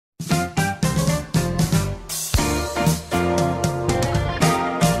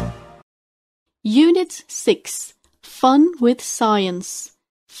Unit 6, Fun with Science.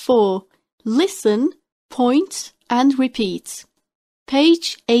 4. Listen, point and repeat.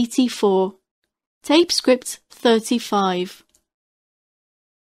 Page 84. Tape script 35.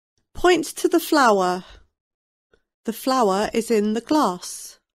 Point to the flower. The flower is in the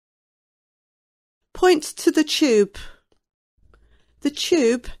glass. Point to the tube. The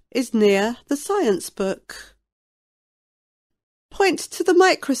tube is near the science book. Point to the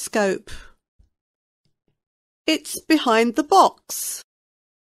microscope. It's behind the box.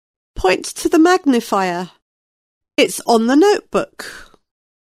 Point to the magnifier. It's on the notebook.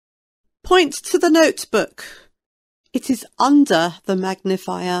 Point to the notebook. It is under the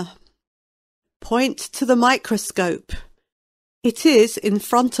magnifier. Point to the microscope. It is in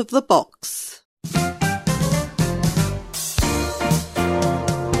front of the box.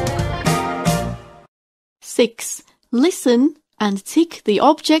 Six. Listen and tick the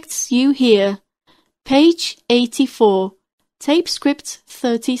objects you hear. Page 84. Tape script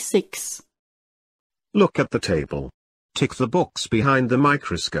 36. Look at the table. Tick the books behind the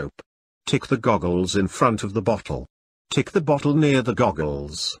microscope. Tick the goggles in front of the bottle. Tick the bottle near the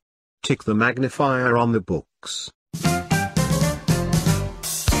goggles. Tick the magnifier on the books.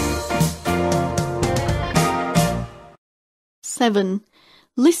 Seven.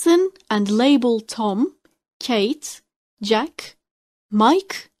 Listen and label Tom, Kate, Jack,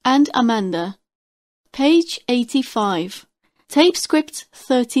 Mike and Amanda. Page 85. Tape script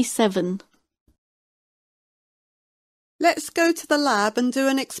 37. Let's go to the lab and do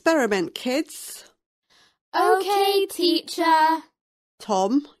an experiment, kids. Okay, teacher.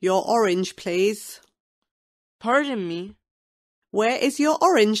 Tom, your orange, please. Pardon me. Where is your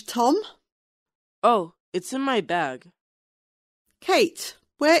orange, Tom? Oh, it's in my bag. Kate,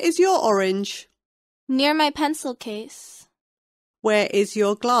 where is your orange? Near my pencil case. Where is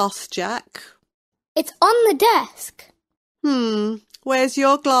your glass, Jack? It's on the desk. Where's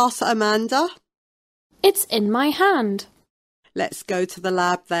your glass, Amanda? It's in my hand. Let's go to the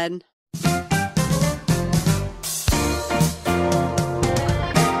lab then.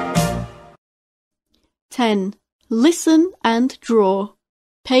 Ten. Listen and draw.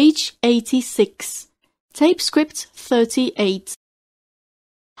 Page 86. Tape script 38.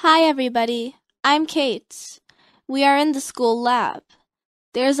 Hi, everybody. I'm Kate. We are in the school lab.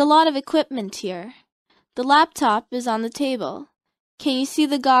 There's a lot of equipment here. The laptop is on the table. Can you see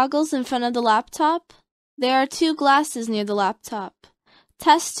the goggles in front of the laptop? There are 2 glasses near the laptop.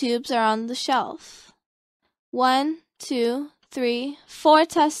 Test tubes are on the shelf. 1, 2, 3, 4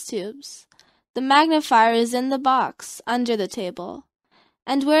 test tubes. The magnifier is in the box under the table.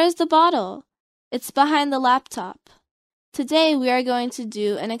 And where is the bottle? It's behind the laptop. Today we are going to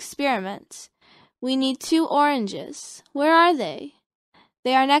do an experiment. We need 2 oranges. Where are they?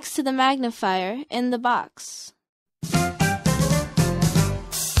 They are next to the magnifier in the box.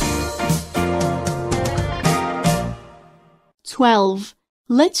 "12.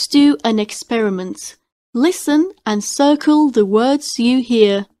 Let's do an experiment. Listen and circle the words you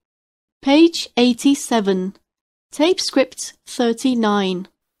hear. Page 87. Tape script 39.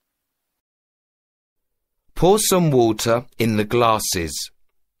 Pour some water in the glasses.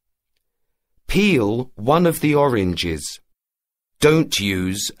 Peel one of the oranges. Don't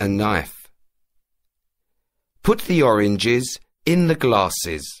use a knife. Put the oranges in the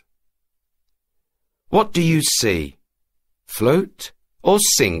glasses. What do you see? Float or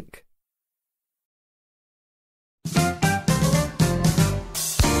sink?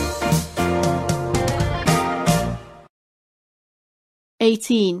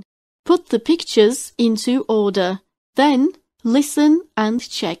 "18. Put the pictures into order. Then listen and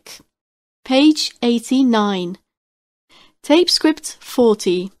check. Page 89. Tape script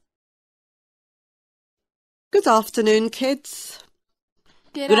 40. Good afternoon, kids.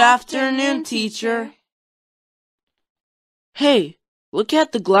 Good afternoon, teacher. Hey, look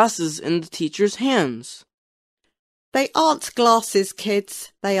at the glasses in the teacher's hands. They aren't glasses,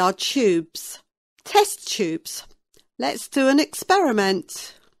 kids. They are tubes. Test tubes. Let's do an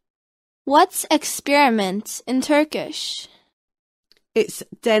experiment. What's experiment in Turkish? It's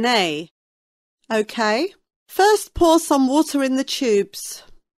deney. Okay. First pour some water in the tubes.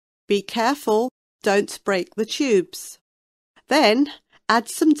 Be careful, don't break the tubes. Then add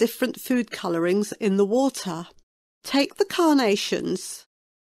some different food colourings in the water. Take the carnations.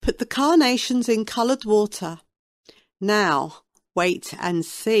 Put the carnations in coloured water. Now, wait and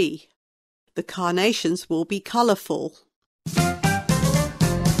see. The carnations will be colourful.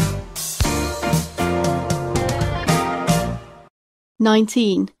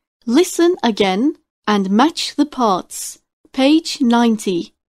 "19. Listen again and match the parts. Page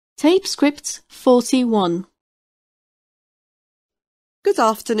 90. Tape script 41. Good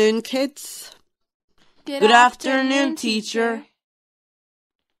afternoon, kids. Good afternoon, teacher.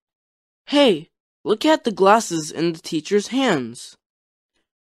 Hey, look at the glasses in the teacher's hands.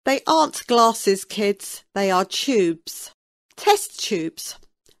 They aren't glasses, kids. They are tubes. Test tubes.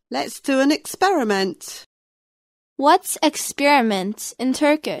 Let's do an experiment. What's experiment in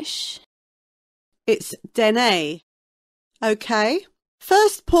Turkish? It's deney. Okay.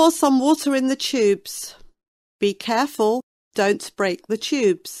 First, pour some water in the tubes. Be careful, don't break the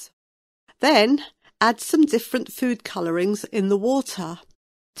tubes. Then, add some different food colourings in the water.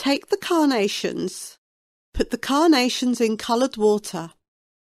 Take the carnations. Put the carnations in coloured water.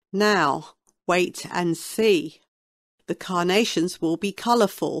 Now, wait and see. The carnations will be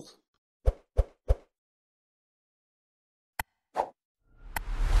colourful.